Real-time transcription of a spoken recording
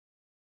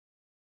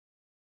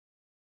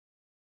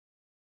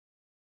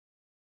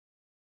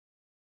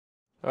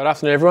Good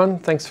afternoon, everyone.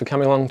 Thanks for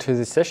coming along to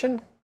this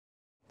session.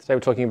 Today we're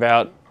talking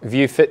about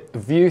Vue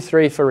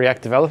 3 for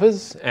React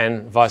developers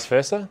and vice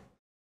versa.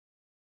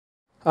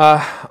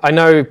 I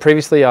know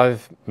previously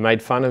I've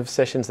made fun of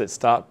sessions that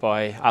start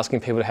by asking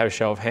people to have a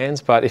show of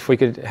hands, but if we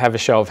could have a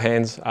show of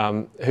hands,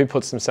 who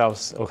puts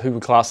themselves or who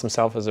would class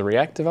themselves as a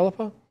React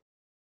developer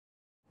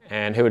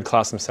and who would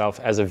class themselves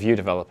as a Vue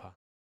developer?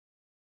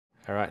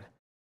 All right.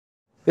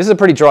 This is a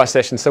pretty dry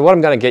session, so what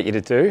I'm going to get you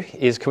to do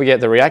is, can we get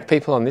the React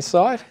people on this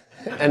side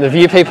and the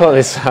Vue people on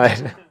this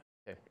side?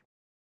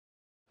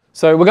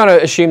 So we're going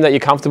to assume that you're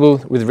comfortable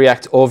with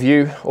React or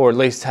Vue, or at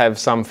least have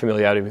some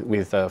familiarity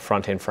with the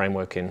front-end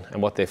framework and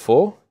what they're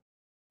for.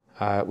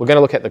 We're going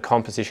to look at the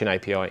composition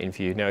API in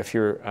Vue. Now, if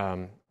you're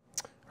a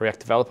React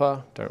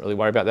developer, don't really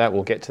worry about that.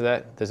 We'll get to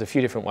that. There's a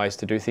few different ways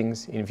to do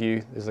things in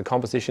Vue. There's the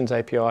compositions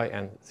API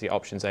and the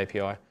options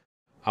API.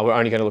 We're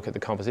only going to look at the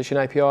composition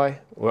API.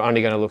 We're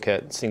only going to look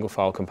at single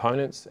file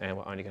components, and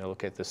we're only going to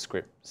look at the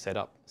script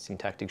setup,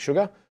 syntactic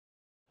sugar.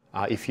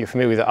 If you're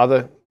familiar with the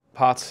other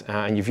parts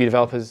and you're Vue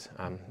developers,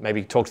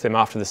 maybe talk to them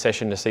after the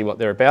session to see what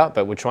they're about,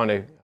 but we're trying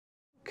to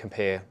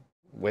compare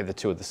where the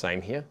two are the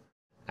same here.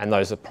 And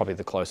those are probably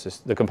the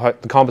closest. The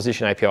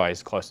composition API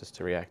is closest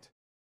to React.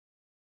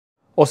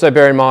 Also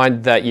bear in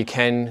mind that you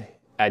can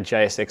add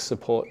JSX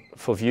support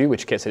for Vue,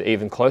 which gets it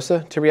even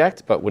closer to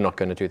React, but we're not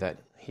going to do that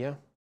here.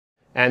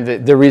 And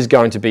there is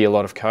going to be a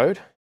lot of code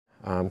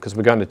because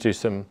we're going to do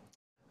some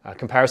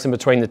comparison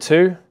between the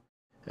two,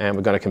 and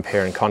we're going to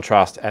compare and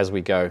contrast as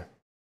we go.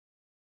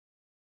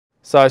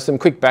 So some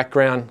quick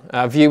background.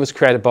 Vue was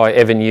created by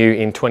Evan You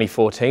in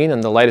 2014,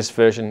 and the latest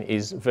version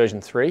is version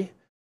 3.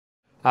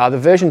 The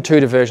version 2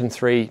 to version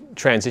 3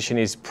 transition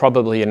is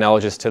probably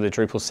analogous to the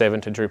Drupal 7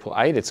 to Drupal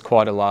 8. It's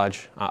quite a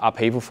large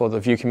upheaval for the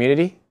Vue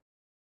community.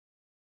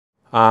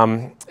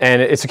 And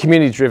it's a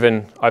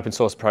community-driven open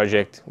source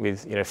project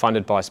with,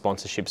 funded by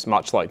sponsorships,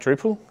 much like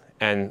Drupal.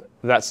 And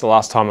that's the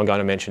last time I'm going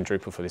to mention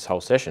Drupal for this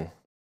whole session.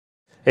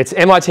 It's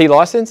MIT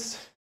licensed.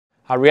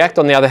 React,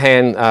 on the other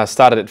hand,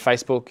 started at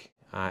Facebook,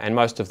 and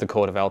most of the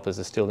core developers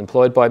are still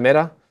employed by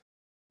Meta.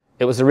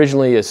 It was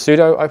originally a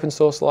pseudo open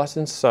source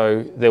license,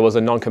 so there was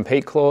a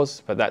non-compete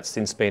clause, but that's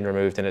since been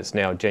removed and it's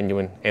now a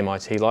genuine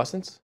MIT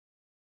license.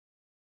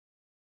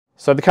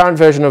 So the current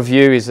version of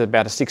Vue is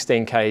about a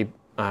 16K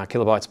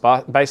kilobytes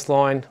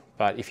baseline,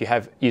 but if you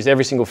use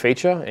every single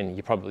feature, and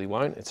you probably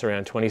won't, it's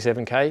around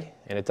 27K,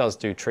 and it does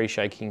do tree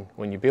shaking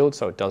when you build,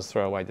 so it does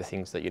throw away the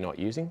things that you're not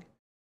using.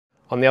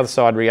 On the other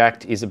side,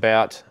 React is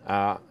about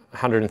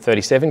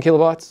 137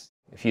 kilobytes.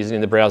 If you use it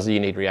in the browser, you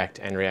need React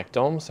and React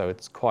DOM, so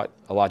it's quite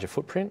a larger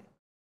footprint.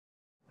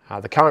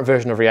 The current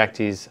version of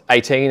React is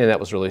 18, and that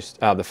was released.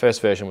 The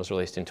first version was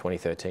released in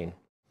 2013.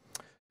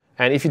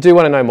 And if you do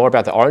want to know more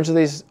about the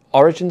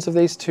origins of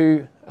these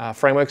two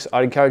frameworks,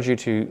 I'd encourage you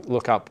to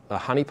look up the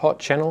Honeypot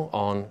channel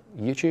on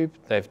YouTube.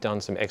 They've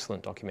done some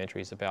excellent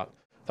documentaries about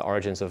the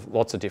origins of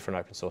lots of different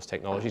open source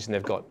technologies, and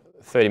they've got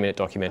 30-minute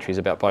documentaries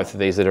about both of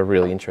these that are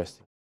really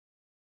interesting.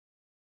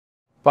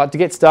 But to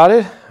get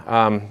started,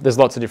 there's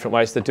lots of different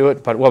ways to do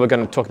it, but what we're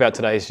going to talk about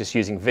today is just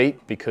using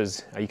Vite,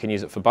 because you can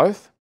use it for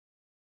both.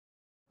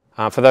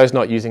 For those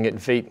not using it,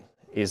 Vite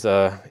is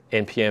a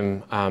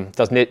NPM,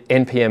 does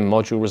NPM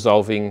module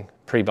resolving,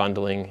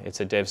 pre-bundling.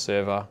 It's a dev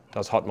server,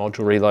 does hot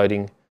module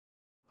reloading,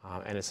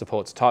 and it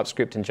supports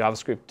TypeScript and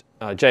JavaScript,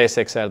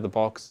 JSX out of the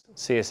box,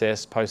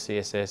 CSS,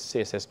 post-CSS,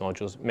 CSS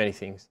modules, many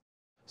things.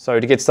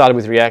 So to get started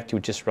with React, you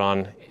would just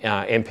run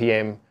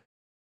npm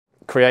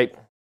create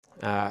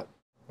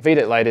Vite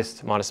at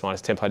latest minus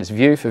template is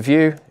Vue for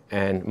Vue,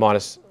 and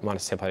minus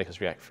template equals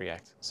React for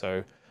React.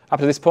 So up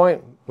to this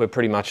point, we're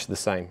pretty much the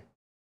same.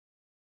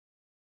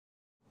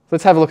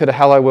 Let's have a look at a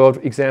hello world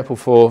example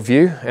for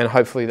Vue, and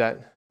hopefully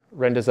that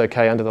renders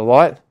okay under the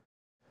light.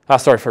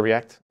 For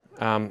React.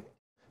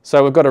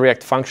 So we've got a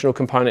React functional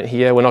component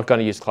here. We're not going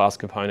to use class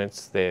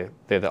components. They're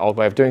the old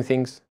way of doing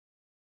things.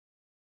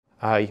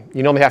 You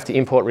normally have to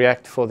import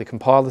React for the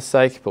compiler's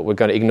sake, but we're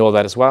going to ignore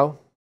that as well.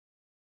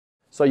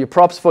 So your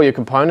props for your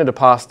component are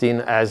passed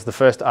in as the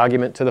first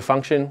argument to the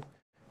function.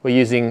 We're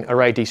using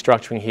array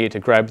destructuring here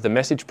to grab the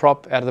message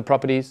prop out of the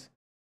properties.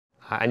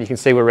 And you can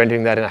see we're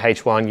rendering that in a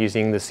H1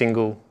 using the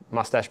single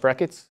mustache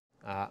brackets.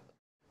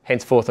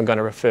 Henceforth, I'm going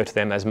to refer to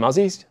them as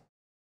muzzies.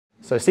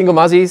 So single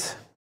muzzies.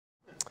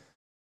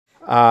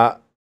 A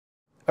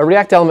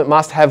React element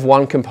must have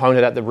one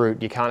component at the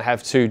root. You can't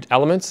have two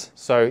elements.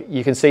 So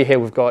you can see here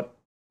we've got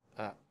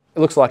it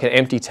looks like an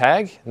empty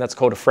tag, and that's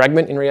called a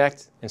fragment in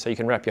React. And so you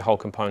can wrap your whole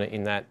component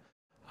in that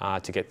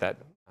to get that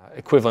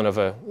equivalent of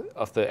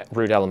the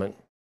root element.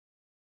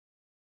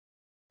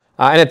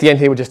 And at the end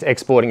here, we're just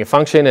exporting a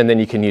function, and then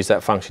you can use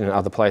that function in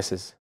other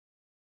places.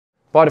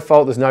 By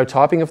default, there's no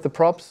typing of the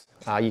props.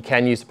 You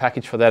can use a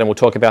package for that, and we'll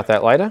talk about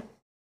that later.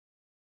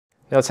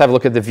 Now let's have a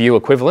look at the Vue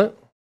equivalent.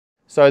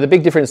 So the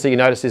big difference that you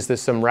notice is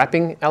there's some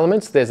wrapping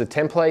elements. There's a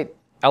template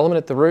element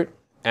at the root,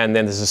 and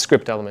then there's a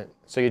script element.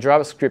 So your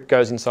JavaScript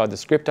goes inside the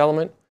script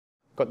element.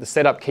 Got the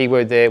setup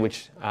keyword there,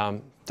 which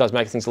does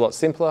make things a lot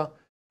simpler.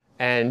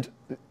 And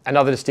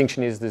another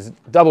distinction is there's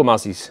double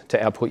muzzies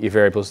to output your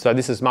variables. So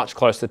this is much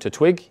closer to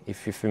Twig,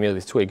 if you're familiar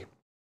with Twig.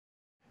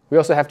 We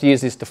also have to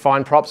use this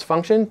define props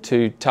function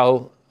to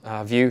tell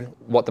Vue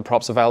what the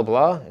props available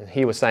are. And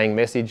here we're saying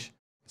message,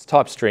 it's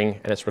type string,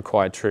 and it's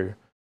required true.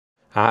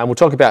 And we'll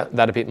talk about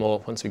that a bit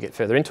more once we get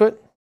further into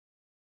it.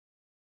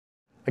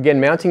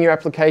 Again, mounting your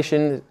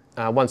application,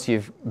 once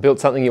you've built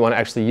something, you want to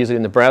actually use it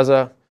in the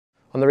browser.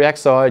 On the React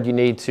side, you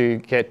need to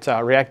get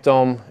React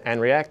DOM and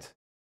React.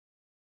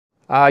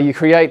 You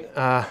create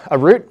a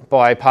root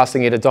by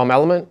passing it a DOM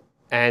element,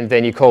 and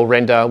then you call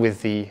render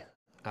with the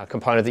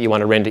component that you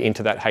want to render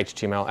into that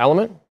HTML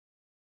element.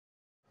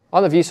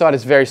 On the Vue side,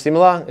 it's very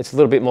similar. It's a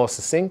little bit more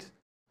succinct.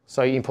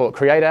 So you import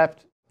create app,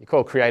 you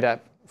call create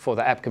app for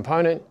the app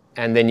component,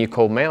 and then you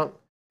call mount,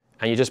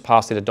 and you just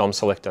pass it a DOM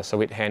selector,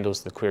 so it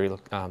handles the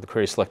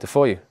query selector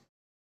for you.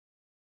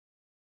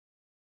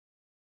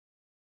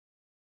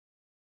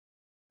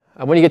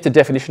 And when you get to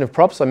definition of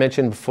props, I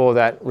mentioned before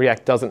that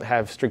React doesn't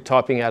have strict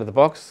typing out of the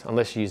box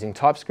unless you're using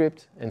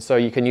TypeScript. And so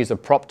you can use a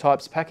prop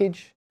types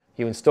package.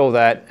 You install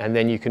that, and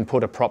then you can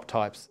put a prop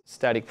types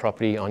static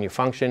property on your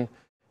function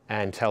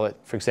and tell it,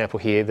 for example,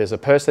 here, there's a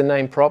person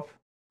name prop.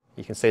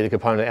 You can see the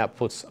component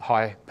outputs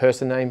hi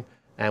person name,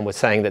 and we're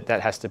saying that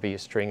that has to be a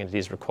string and it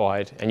is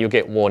required. And you'll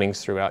get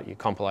warnings throughout your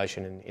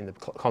compilation and in the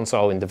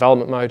console in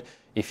development mode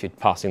if you're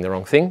passing the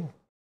wrong thing.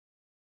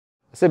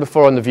 I said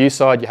before on the Vue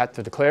side, you had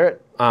to declare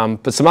it.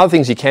 But some other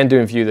things you can do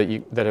in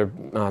Vue that are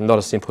not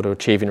as simple to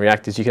achieve in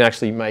React is you can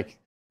actually make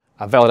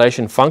a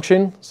validation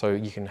function. So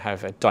you can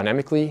have it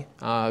dynamically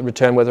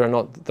return whether or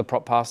not the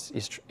prop pass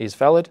is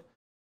valid.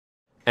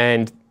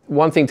 And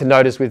one thing to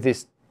notice with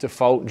this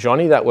default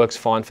Johnny, that works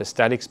fine for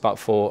statics, but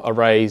for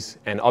arrays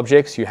and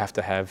objects, you have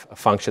to have a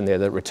function there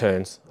that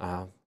returns.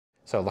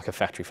 So like a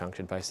factory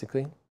function,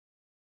 basically.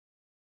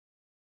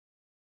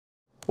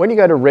 When you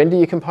go to render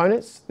your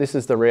components, this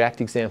is the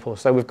React example.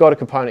 So we've got a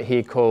component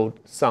here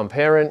called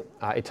someParent.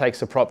 It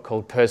takes a prop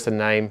called person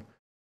name.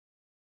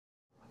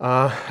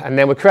 And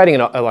then we're creating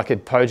like a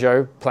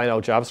Pojo, plain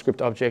old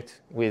JavaScript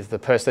object with the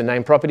person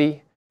name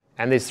property.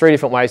 And there's three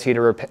different ways here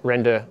to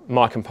render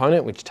my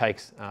component, which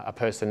takes a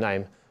person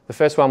name. The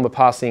first one, we're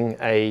passing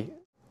a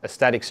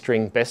static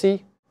string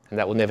Bessie, and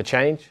that will never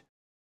change.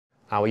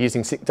 We're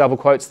using double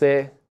quotes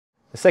there.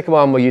 The second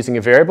one, we're using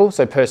a variable,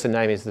 so person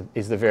name is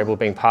the variable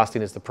being passed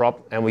in as the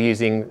prop, and we're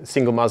using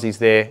single muzzies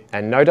there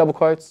and no double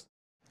quotes.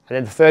 And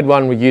then the third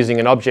one, we're using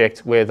an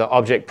object where the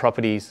object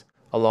properties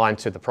align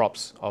to the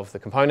props of the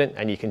component,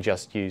 and you can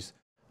just use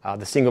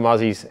the single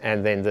muzzies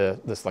and then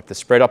the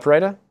spread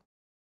operator.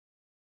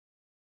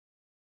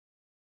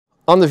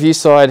 On the Vue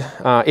side,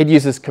 it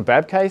uses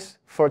kebab case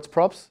for its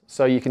props.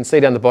 So you can see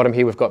down the bottom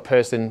here, we've got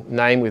person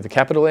name with the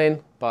capital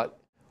N, but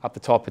up the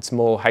top, it's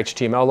more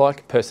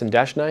HTML-like, person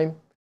dash name.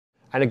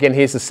 And again,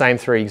 here's the same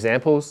three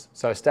examples.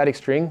 So a static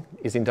string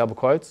is in double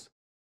quotes.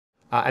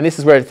 And this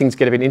is where things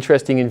get a bit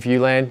interesting in Vue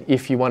land.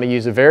 If you want to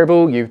use a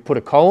variable, you put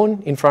a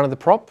colon in front of the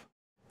prop,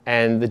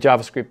 and the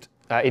JavaScript,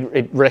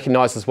 it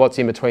recognizes what's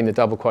in between the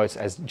double quotes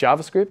as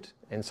JavaScript,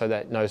 and so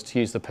that knows to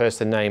use the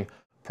person name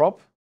prop.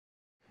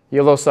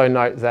 You'll also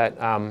note that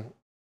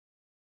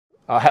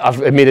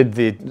I've omitted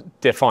the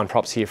defined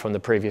props here from the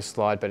previous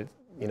slide, but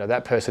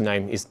that person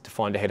name is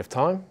defined ahead of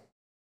time.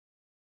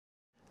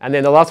 And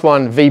then the last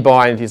one,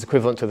 vbind, is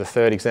equivalent to the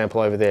third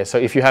example over there. So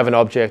if you have an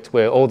object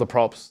where all the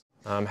props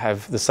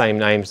have the same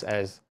names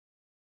as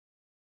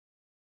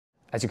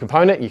your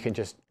component, you can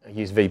just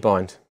use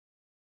vbind.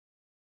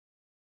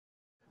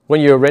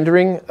 When you're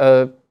rendering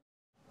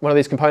one of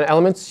these component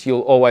elements,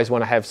 you'll always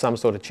want to have some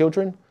sort of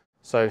children.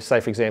 So say,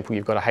 for example,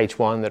 you've got a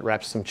h1 that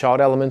wraps some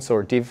child elements, or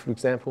a div, for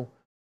example.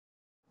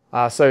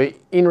 So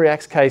in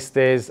React's case,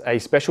 there's a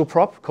special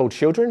prop called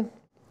children,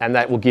 and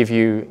that will give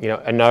you,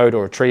 a node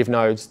or a tree of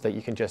nodes that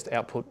you can just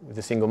output with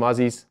the single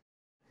muzzies.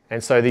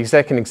 And so the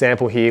second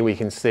example here, we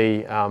can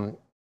see,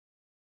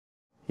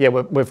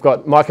 we've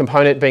got my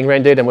component being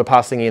rendered, and we're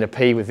passing in a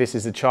p with this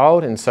is a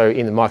child. And so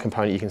in the my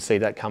component, you can see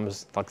that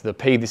comes like the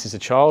p, this is a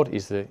child,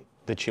 is the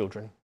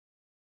children.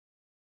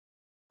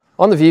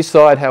 On the Vue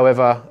side,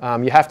 however,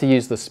 you have to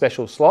use the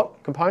special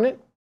slot component.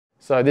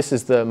 So this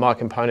is the my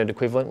component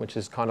equivalent, which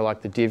is kind of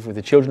like the div with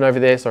the children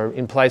over there. So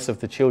in place of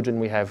the children,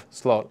 we have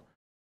slot.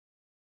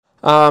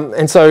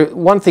 And so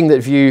one thing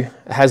that Vue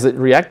has that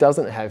React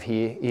doesn't have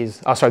here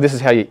is, this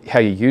is how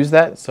you use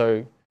that.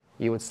 So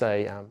you would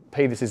say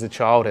p this is a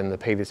child, and the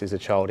p this is a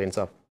child ends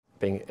up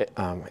being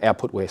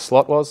output where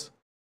slot was.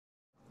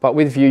 But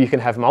with Vue, you can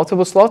have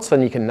multiple slots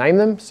and you can name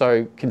them.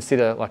 So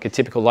consider like a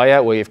typical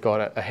layout where you've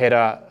got a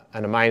header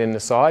and a main and a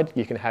side.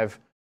 You can have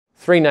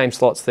 3 name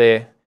slots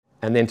there,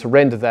 and then to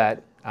render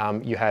that,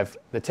 you have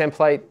the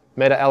template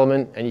meta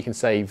element, and you can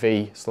say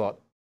v slot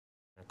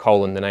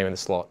colon the name of the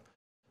slot.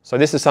 So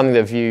this is something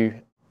that Vue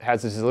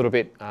has is a little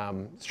bit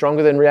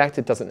stronger than React.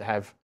 It doesn't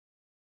have,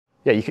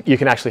 you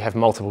can actually have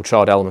multiple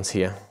child elements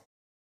here.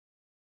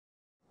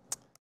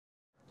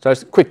 So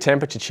just a quick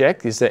temperature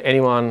check. Is there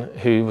anyone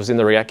who was in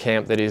the React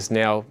camp that is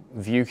now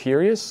Vue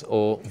curious,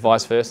 or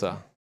vice versa?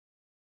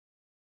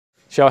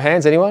 Show of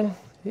hands, anyone?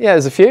 Yeah,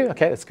 there's a few.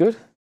 Okay, that's good.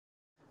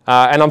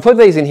 And I'm putting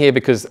these in here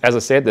because, as I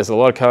said, there's a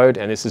lot of code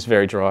and this is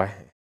very dry.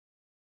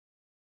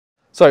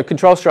 So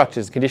control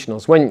structures,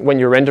 conditionals. When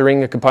you're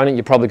rendering a component,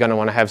 you're probably going to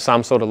want to have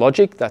some sort of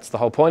logic. That's the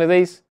whole point of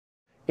these.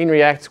 In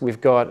React, we've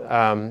got,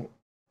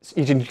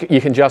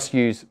 you can just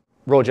use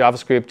raw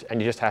JavaScript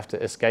and you just have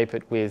to escape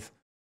it with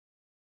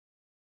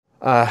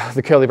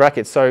the curly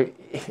brackets. So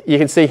you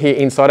can see here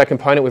inside our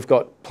component, we've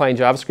got plain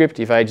JavaScript.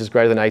 If age is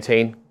greater than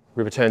 18,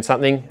 we return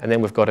something. And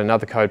then we've got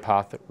another code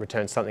path that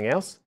returns something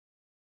else.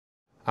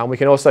 We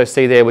can also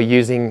see there we're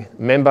using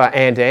member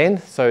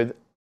and. So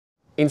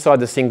inside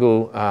the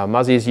single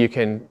muzzies, you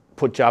can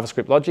put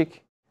JavaScript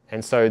logic.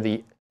 And so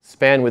the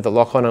span with the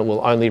lock on it will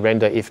only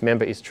render if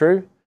member is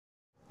true.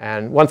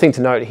 And one thing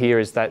to note here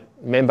is that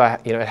member,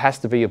 it has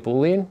to be a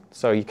Boolean.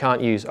 So you can't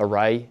use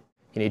array.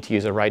 You need to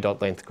use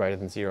array.length greater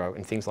than 0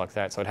 and things like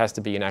that. So it has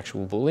to be an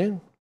actual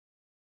Boolean.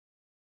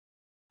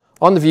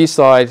 On the Vue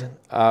side,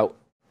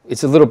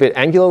 it's a little bit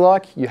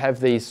Angular-like. You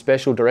have these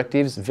special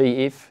directives,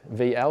 vif,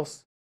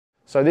 velse.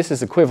 So this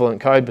is equivalent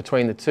code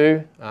between the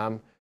two.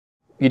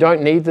 You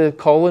don't need the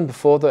colon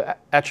before the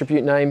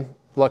attribute name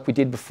like we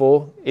did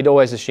before. It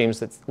always assumes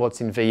that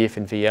what's in vif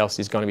and velse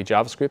is going to be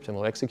JavaScript and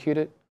we'll execute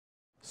it.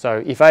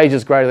 So if age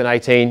is greater than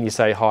 18, you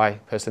say hi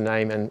person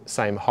name and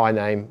same hi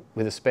name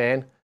with a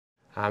span.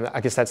 I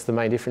guess that's the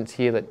main difference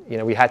here, that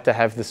we had to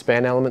have the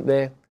span element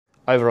there.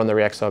 Over on the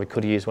React side, we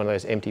could have used one of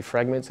those empty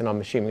fragments, and I'm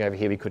assuming over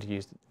here we could have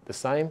used the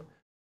same.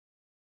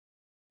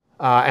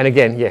 And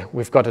again, yeah,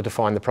 we've got to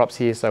define the props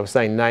here. So we're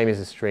saying name is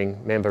a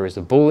string, member is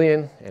a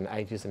Boolean, and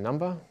age is a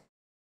number.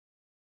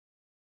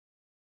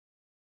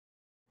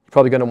 You're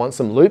probably going to want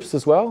some loops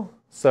as well.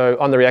 So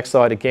on the React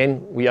side,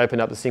 again, we open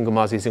up the single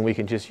muzzies and we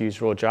can just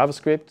use raw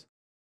JavaScript.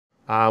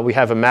 We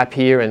have a map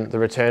here, and the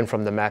return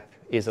from the map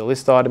is a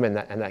list item, and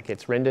that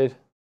gets rendered.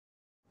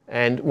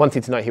 And one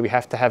thing to note here, we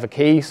have to have a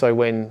key. So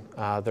when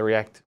the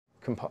React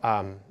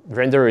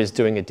renderer is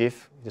doing a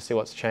diff to see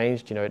what's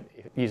changed,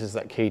 it uses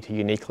that key to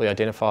uniquely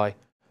identify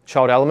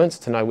child elements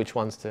to know which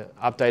ones to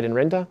update and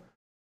render.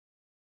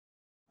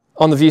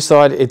 On the Vue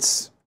side,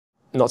 it's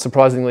not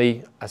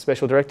surprisingly a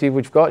special directive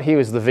we've got here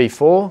is the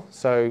v4.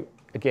 So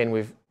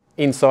again,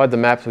 inside the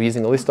map, we're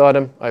using the list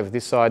item. Over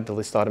this side, the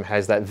list item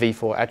has that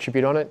v4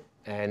 attribute on it.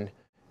 And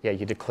yeah,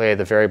 you declare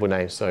the variable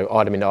name. So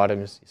item in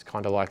items is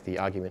kind of like the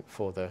argument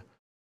for the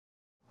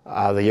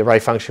array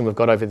function we've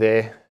got over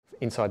there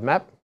inside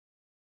map.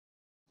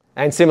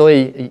 And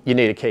similarly, you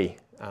need a key,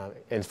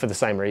 and for the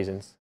same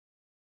reasons.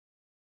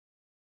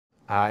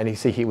 And you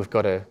see here we've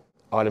got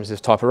items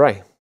of type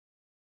array.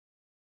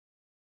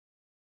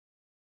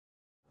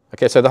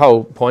 Okay, so the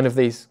whole point of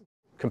these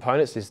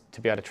components is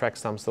to be able to track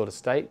some sort of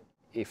state.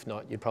 If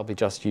not, you'd probably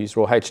just use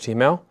raw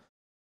HTML.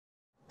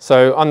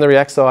 So on the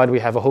React side, we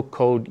have a hook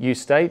called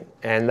useState,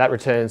 and that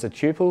returns a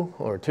tuple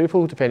or a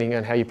tuple, depending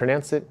on how you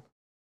pronounce it.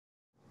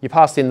 You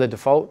pass in the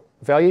default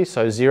value,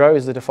 so 0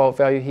 is the default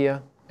value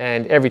here.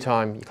 And every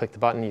time you click the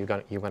button, you're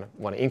going to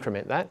want to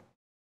increment that.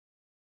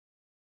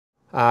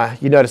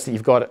 You notice that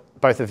you've got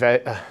both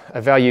a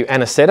value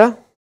and a setter.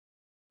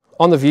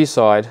 On the Vue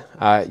side,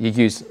 you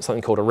use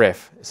something called a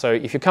ref. So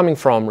if you're coming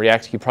from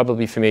React, you're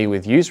probably familiar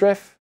with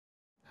useRef.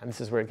 And this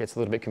is where it gets a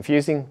little bit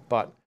confusing,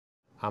 but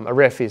a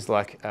ref is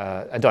like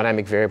a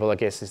dynamic variable, I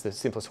guess, is the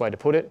simplest way to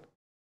put it.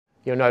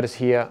 You'll notice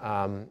here,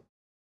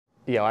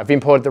 I've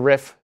imported the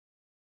ref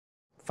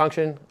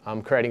function.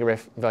 I'm creating a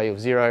ref value of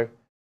 0,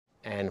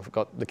 and we've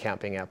got the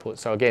count being output.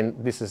 So again,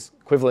 this is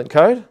equivalent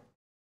code.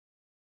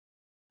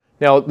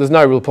 Now, there's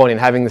no real point in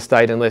having the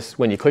state unless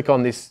when you click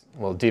on this,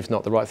 well, div's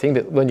not the right thing,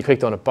 but when you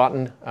clicked on a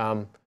button,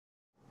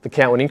 the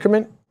count would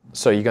increment.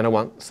 So you're going to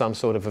want some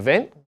sort of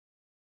event.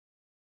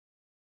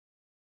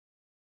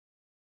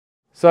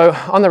 So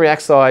on the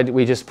React side,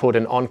 we just put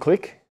an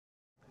onClick,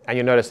 and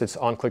you'll notice it's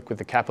onClick with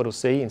the capital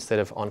C instead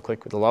of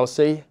onClick with the lower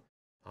c.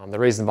 The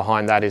reason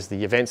behind that is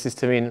the event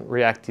system in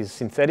React is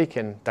synthetic,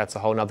 and that's a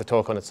whole other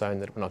talk on its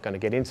own that we're not going to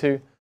get into.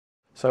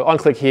 So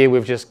onClick here,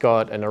 we've just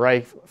got an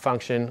array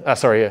function,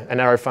 an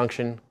arrow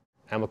function,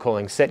 and we're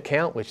calling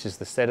setCount, which is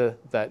the setter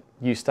that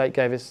useState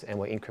gave us, and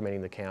we're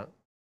incrementing the count.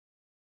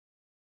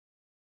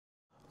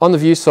 On the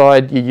Vue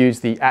side, you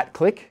use the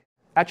 @click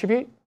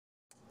attribute,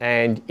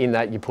 and in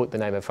that you put the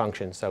name of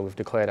function. So we've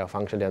declared our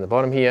function down the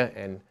bottom here,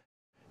 and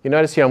you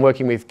notice here I'm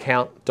working with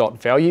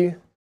count.value.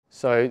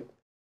 So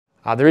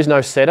there is no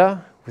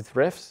setter with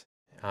refs.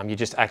 You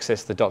just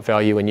access the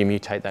 .value and you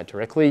mutate that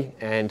directly.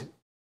 And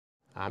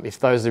if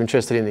those are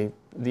interested in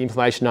the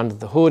information under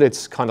the hood,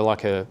 it's kind of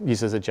like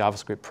uses a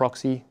JavaScript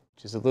proxy,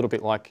 which is a little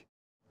bit like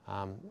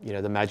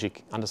the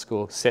magic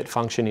 _set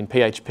function in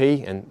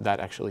PHP, and that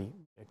actually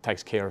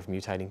takes care of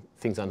mutating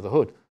things under the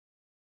hood.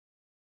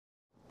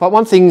 But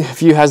one thing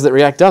Vue has that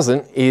React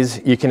doesn't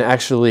is you can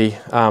actually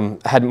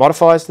add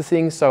modifiers to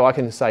things. So I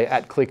can say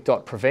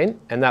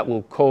 @click.prevent, and that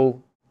will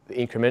call the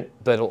increment,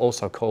 but it'll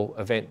also call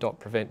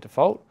event.prevent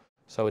default.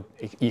 So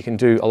you can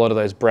do a lot of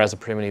those browser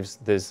primitives.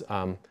 There's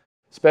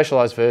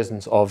specialized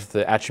versions of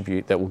the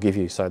attribute that will give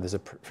you. So there's a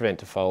prevent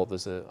default, I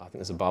think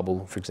there's a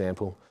bubble, for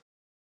example.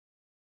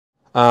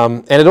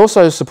 And it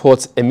also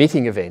supports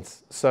emitting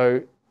events.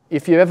 So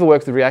if you ever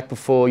worked with React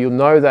before, you'll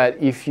know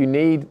that if you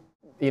need,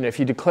 if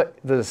you declare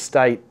the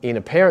state in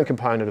a parent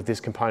component of this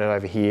component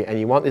over here, and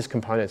you want this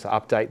component to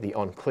update the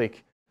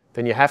onClick,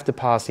 then you have to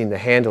pass in the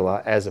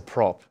handler as a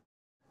prop,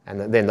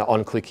 and then the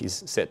onClick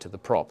is set to the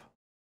prop.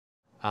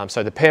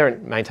 So the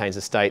parent maintains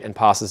a state and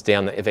passes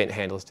down the event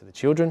handlers to the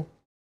children.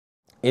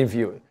 In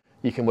Vue,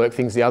 you can work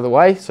things the other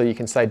way, so you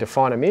can say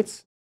define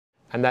emits,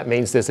 and that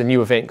means there's a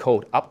new event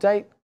called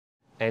update.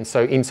 And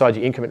so inside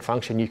your increment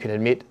function, you can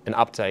emit an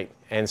update.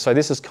 And so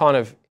this is kind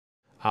of,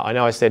 I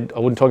know I said I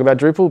wouldn't talk about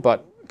Drupal,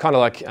 but kind of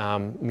like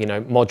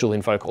module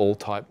invoke all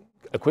type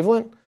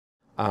equivalent,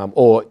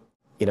 or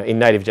in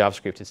native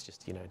JavaScript, it's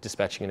just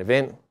dispatching an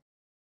event.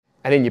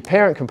 And in your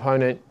parent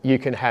component, you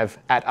can have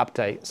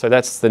 @update. So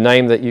that's the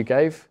name that you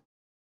gave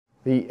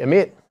the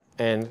emit,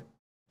 and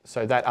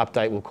so that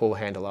update will call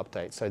handle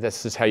update. So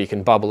this is how you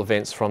can bubble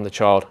events from the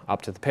child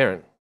up to the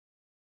parent.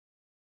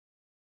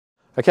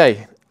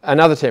 Okay,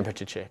 another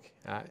temperature check.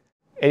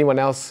 Anyone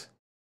else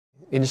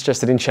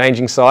interested in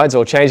changing sides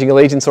or changing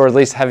allegiance, or at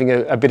least having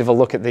a bit of a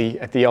look at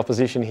the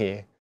opposition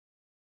here?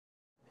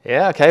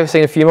 Yeah, okay, we've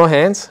seen a few more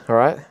hands. All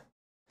right.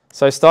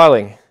 So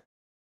styling.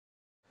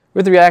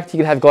 With React, you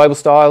can have global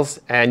styles,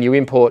 and you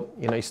import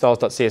your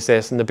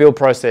styles.css, and the build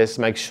process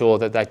makes sure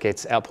that that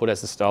gets output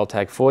as a style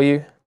tag for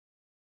you.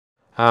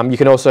 You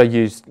can also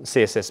use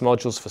CSS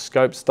modules for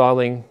scope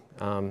styling,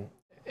 and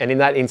in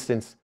that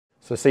instance,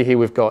 so see here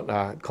we've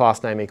got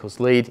class name equals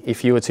lead.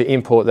 If you were to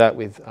import that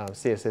with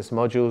CSS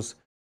modules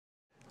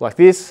like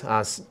this,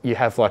 you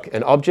have like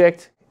an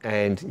object,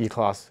 and your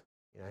class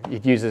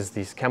it uses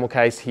this camel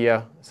case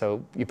here,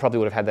 so you probably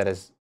would have had that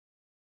as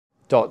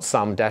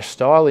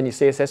 .sum-style in your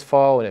CSS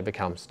file, and it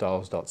becomes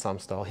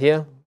styles.sum-style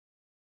here.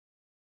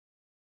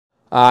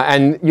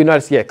 And you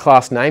notice,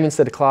 class name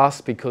instead of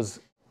class, because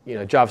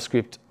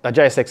JavaScript,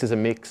 JSX is a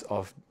mix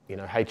of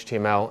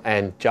HTML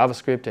and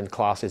JavaScript, and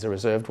class is a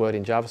reserved word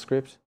in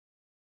JavaScript.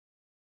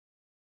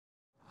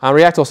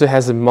 React also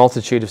has a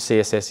multitude of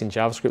CSS in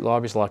JavaScript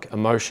libraries like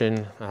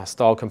emotion,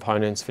 style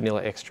components,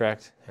 vanilla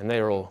extract, and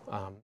they're all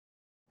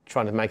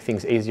trying to make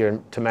things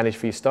easier to manage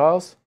for your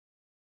styles.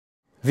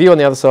 Vue on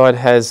the other side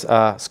has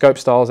scope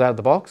styles out of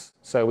the box.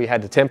 So we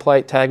had a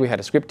template tag, we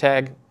had a script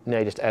tag. Now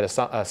you just add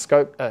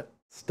a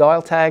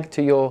style tag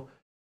to your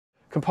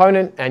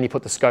component, and you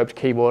put the scoped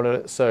keyword on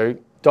it. So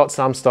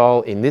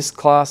 .sum-style in this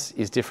class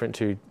is different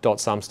to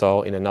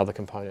 .sum-style in another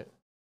component.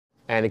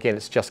 And again,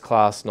 it's just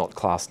class, not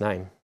class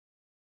name.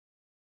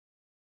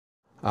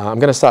 I'm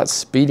going to start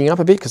speeding up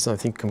a bit because I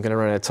think I'm going to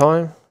run out of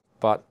time.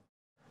 But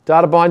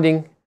data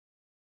binding.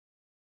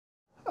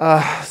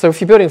 So if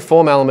you're building a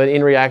form element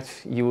in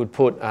React, you would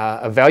put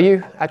a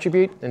value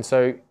attribute. And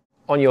so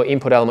on your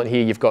input element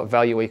here, you've got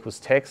value equals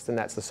text, and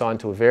that's assigned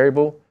to a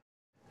variable.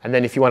 And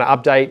then if you want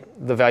to update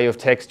the value of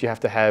text, you have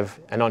to have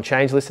an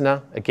onChange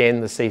listener. Again,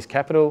 the C is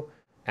capital,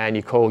 and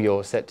you call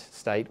your set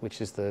state,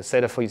 which is the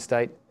setter for your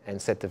state,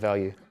 and set the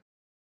value.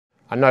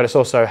 I notice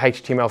also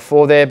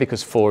HTML4 there,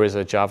 because 4 is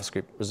a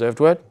JavaScript reserved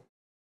word.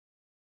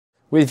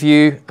 With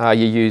Vue,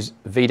 you use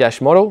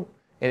v-model,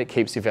 and it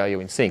keeps your value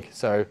in sync.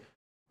 So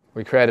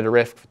we created a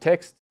ref for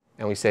text,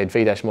 and we said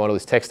v-model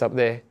is text up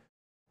there.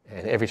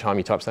 And every time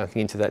you type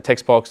something into that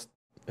text box,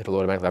 it'll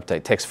automatically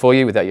update text for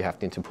you without you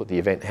having to put the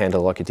event handler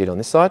like you did on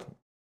this side.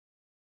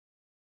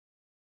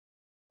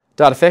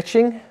 Data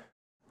fetching.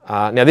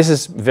 Now this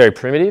is very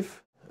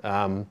primitive.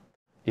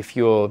 If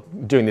you're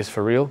doing this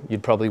for real,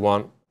 you'd probably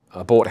want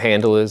abort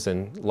handlers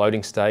and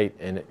loading state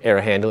and error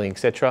handling,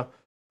 etc.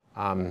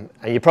 And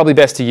you're probably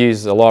best to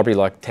use a library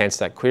like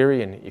TanStack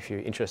Query, and if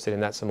you're interested in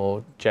that some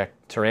more, Jack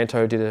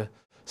Taranto did a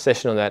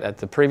session on that at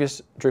the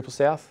previous Drupal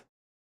South.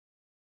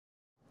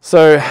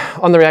 So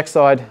on the React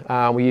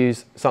side, we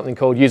use something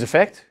called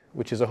useEffect,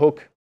 which is a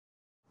hook.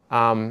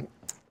 Talking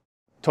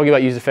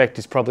about useEffect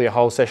is probably a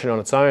whole session on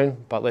its own,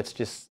 but let's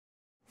just,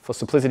 for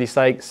simplicity's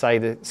sake, say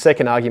the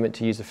second argument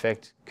to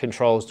useEffect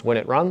controls when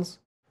it runs,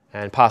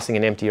 and passing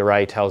an empty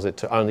array tells it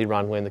to only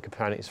run when the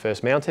component is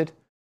first mounted.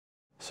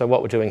 So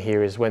what we're doing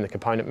here is when the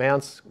component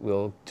mounts,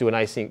 we'll do an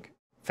async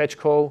fetch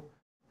call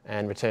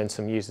and return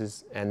some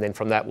users, and then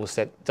from that we'll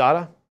set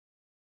data.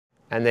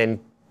 And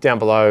then down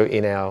below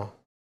in our,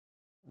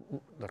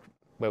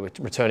 where we're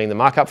returning the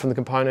markup from the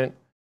component,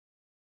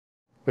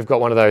 we've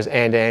got one of those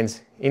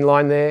ands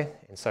inline there.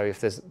 And so if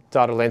there's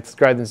data length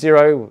greater than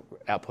 0, we're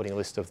outputting a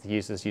list of the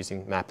users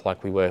using map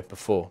like we were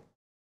before.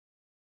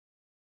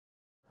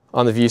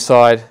 On the Vue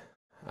side,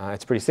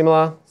 it's pretty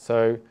similar.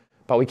 So,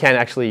 but we can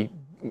actually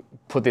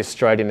put this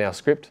straight in our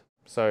script.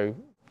 So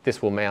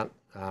this will mount.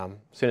 As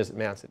soon as it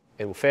mounts,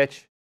 it will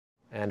fetch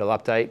and it'll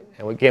update.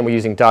 And again, we're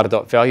using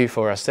data.value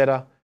for our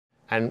setter.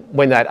 And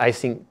when that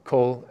async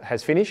call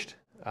has finished,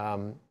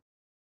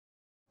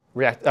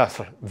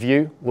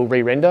 Vue will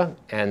re-render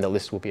and the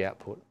list will be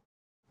output.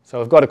 So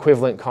we've got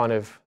equivalent kind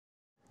of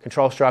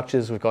control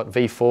structures. We've got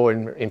v-for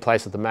in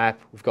place of the map.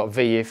 We've got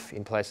v-if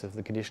in place of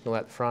the conditional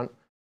at the front.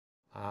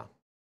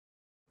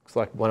 Looks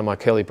like one of my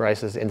curly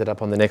braces ended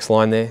up on the next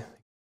line there.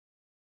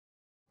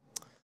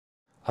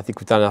 I think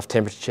we've done enough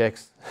temperature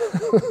checks.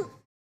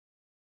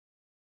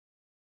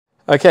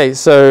 Okay,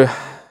 so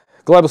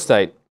global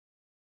state.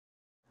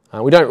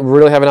 We don't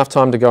really have enough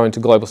time to go into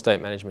global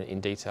state management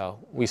in detail.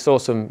 We saw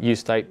some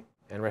use state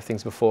and ref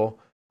things before.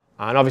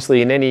 And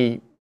obviously in any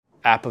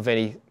app of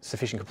any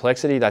sufficient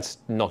complexity, that's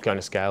not going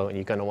to scale, and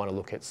you're going to want to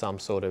look at some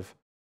sort of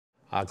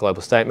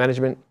global state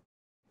management.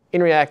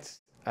 In React,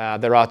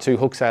 there are two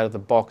hooks out of the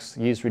box,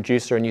 use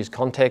reducer and use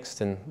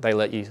context, and they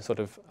let you sort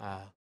of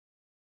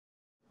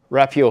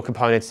wrap your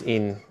components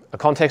in a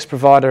context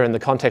provider, and the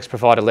context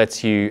provider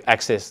lets you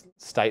access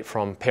state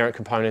from parent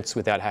components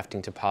without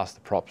having to pass the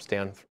props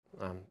down,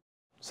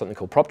 something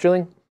called prop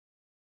drilling.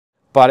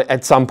 But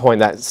at some point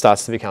that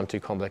starts to become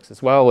too complex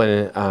as well,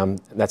 and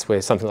that's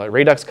where something like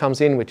Redux comes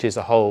in, which is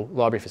a whole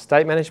library for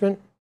state management.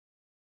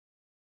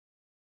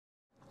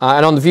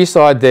 And on the Vue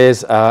side,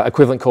 there's an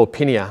equivalent called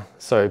Pinia.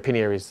 So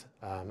Pinia is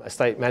a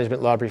state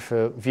management library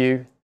for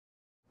Vue.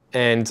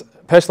 And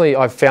personally,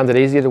 I've found it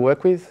easier to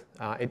work with.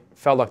 It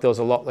felt like there was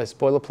a lot less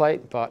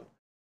boilerplate, but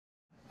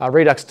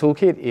Redux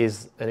Toolkit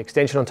is an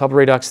extension on top of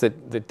Redux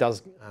that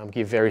does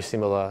give very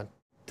similar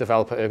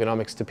developer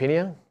ergonomics to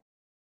Pinia.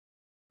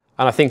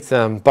 And I think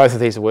both of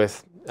these are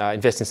worth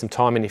investing some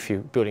time in if you're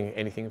building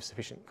anything of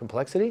sufficient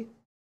complexity.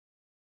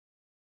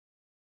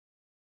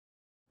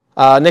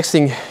 Next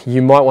thing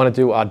you might want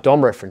to do are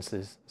DOM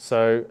references.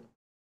 So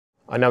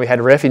I know we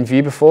had ref in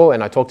Vue before,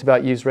 and I talked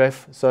about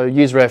useRef. So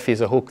useRef is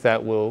a hook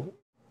that will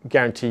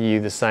guarantee you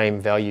the same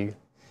value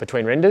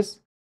between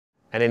renders.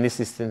 And in this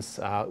instance,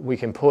 we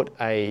can put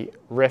a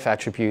ref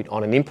attribute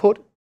on an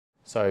input.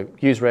 So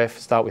useRef,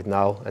 start with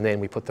null, and then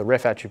we put the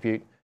ref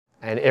attribute.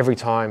 And every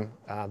time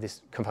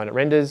this component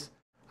renders,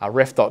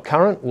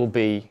 ref.current will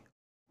be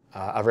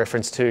a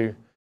reference to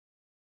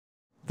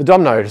the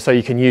DOM node. So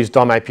you can use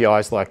DOM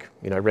APIs like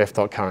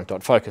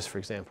ref.current.focus, for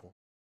example.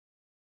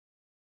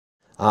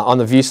 On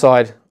the Vue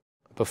side,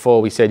 before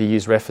we said you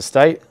use ref for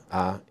state,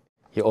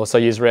 you also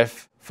use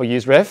ref for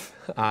useRef.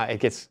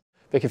 It gets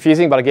a bit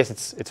confusing, but I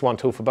guess it's one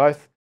tool for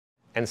both.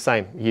 And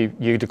same,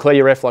 you declare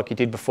your ref like you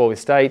did before with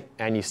state,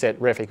 and you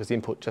set ref equals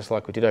input just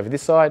like we did over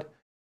this side.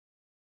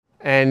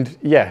 And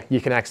yeah, you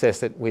can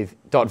access it with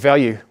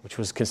 .value, which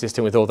was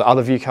consistent with all the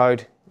other Vue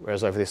code,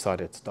 whereas over this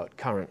side it's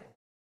 .current.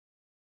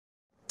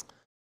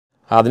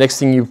 The next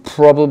thing you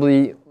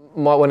probably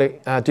might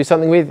want to do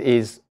something with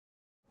is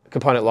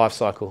component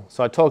lifecycle.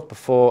 So I talked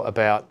before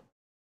about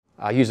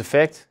use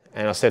effect,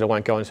 and I said I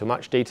won't go into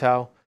much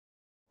detail.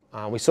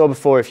 We saw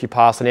before if you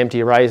pass an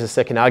empty array as a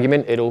second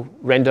argument, it'll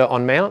render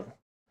on mount.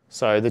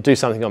 So the do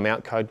something on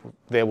mount code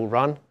there will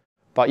run.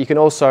 But you can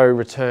also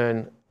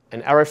return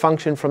an arrow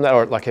function from that,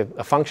 or like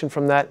a function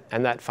from that,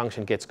 and that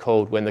function gets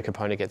called when the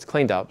component gets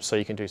cleaned up, so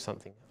you can do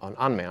something on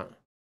unmount.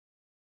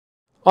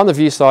 On the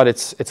Vue side,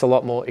 it's a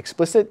lot more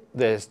explicit.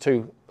 There's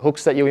two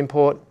hooks that you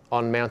import,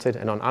 on mounted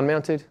and on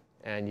unmounted,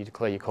 and you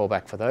declare your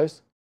callback for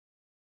those.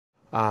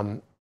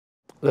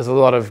 There's a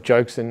lot of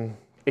jokes and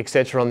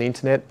etc. on the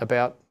internet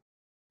about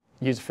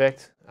use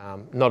effect.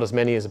 Not as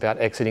many as about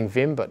exiting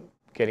Vim, but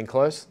getting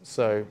close.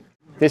 So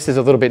this is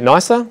a little bit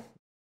nicer.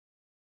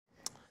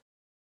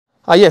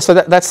 Yeah, so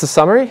that's the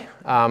summary.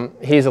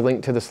 Here's a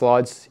link to the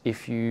slides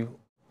if you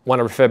want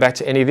to refer back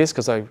to any of this,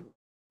 because I'm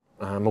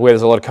aware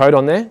there's a lot of code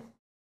on there.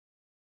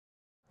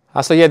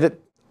 So yeah,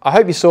 I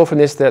hope you saw from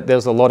this that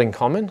there's a lot in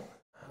common.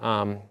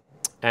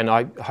 And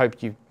I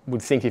hope you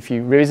would think if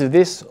you revisited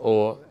this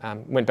or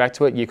went back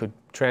to it, you could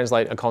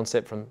translate a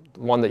concept from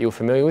one that you were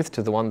familiar with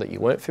to the one that you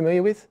weren't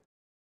familiar with.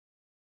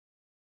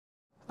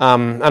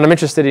 And I'm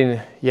interested in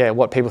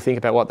what people think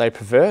about what they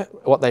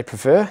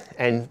prefer.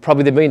 And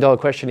probably the million-dollar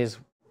question is,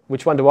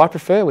 which one do I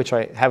prefer, which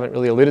I haven't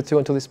really alluded to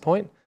until this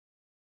point.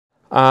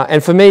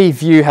 And for me,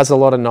 Vue has a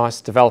lot of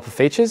nice developer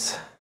features.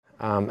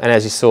 And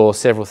as you saw,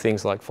 several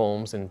things like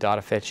forms and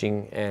data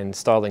fetching and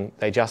styling,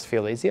 they just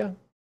feel easier.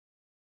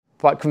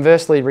 But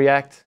conversely,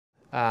 React,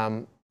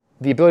 the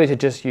ability to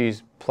just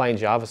use plain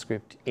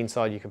JavaScript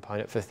inside your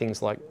component for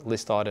things like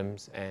list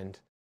items and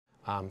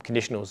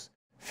conditionals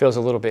feels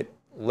a little bit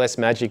less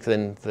magic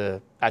than the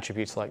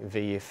attributes like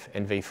vif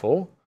and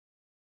v4.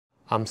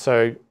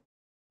 So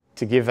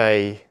to give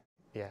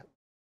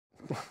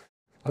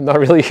I'm not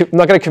going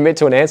to commit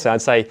to an answer.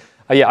 I'd say,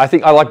 I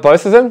think I like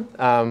both of them.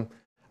 And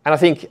I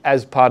think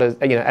as part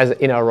of, as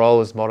in our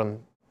role as modern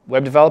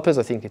web developers,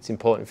 I think it's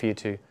important for you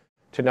to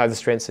know the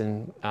strengths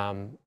and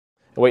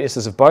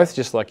weaknesses of both,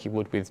 just like you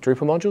would with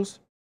Drupal modules.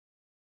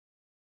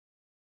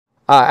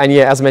 And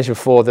yeah, as I mentioned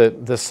before,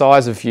 the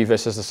size of Vue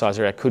versus the size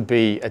of React could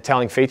be a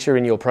telling feature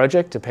in your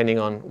project, depending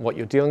on what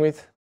you're dealing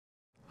with.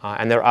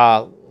 And there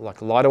are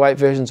like lighter weight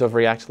versions of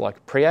React,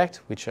 like Preact,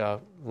 which are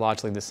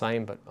largely the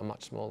same, but a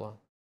much smaller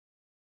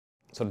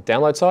sort of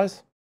download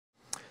size.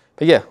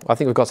 But yeah, I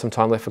think we've got some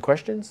time left for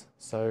questions,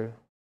 so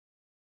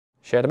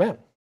shout them out.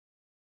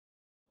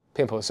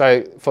 Pimple.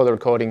 So for the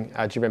recording,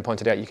 Jibran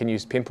pointed out you can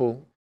use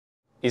Pimple.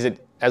 Is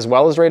it as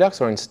well as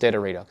Redux or instead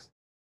of Redux?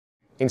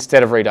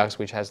 Instead of Redux,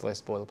 which has less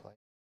boilerplate.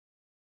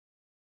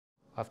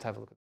 I'll have to have a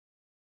look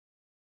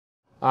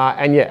at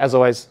it. And yeah, as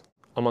always,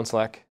 I'm on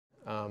Slack.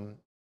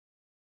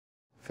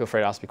 Feel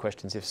free to ask me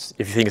questions if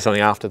you think of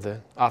something after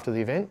the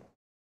event.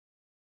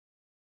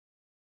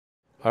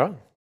 All right.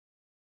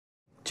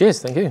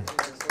 Cheers. Thank you.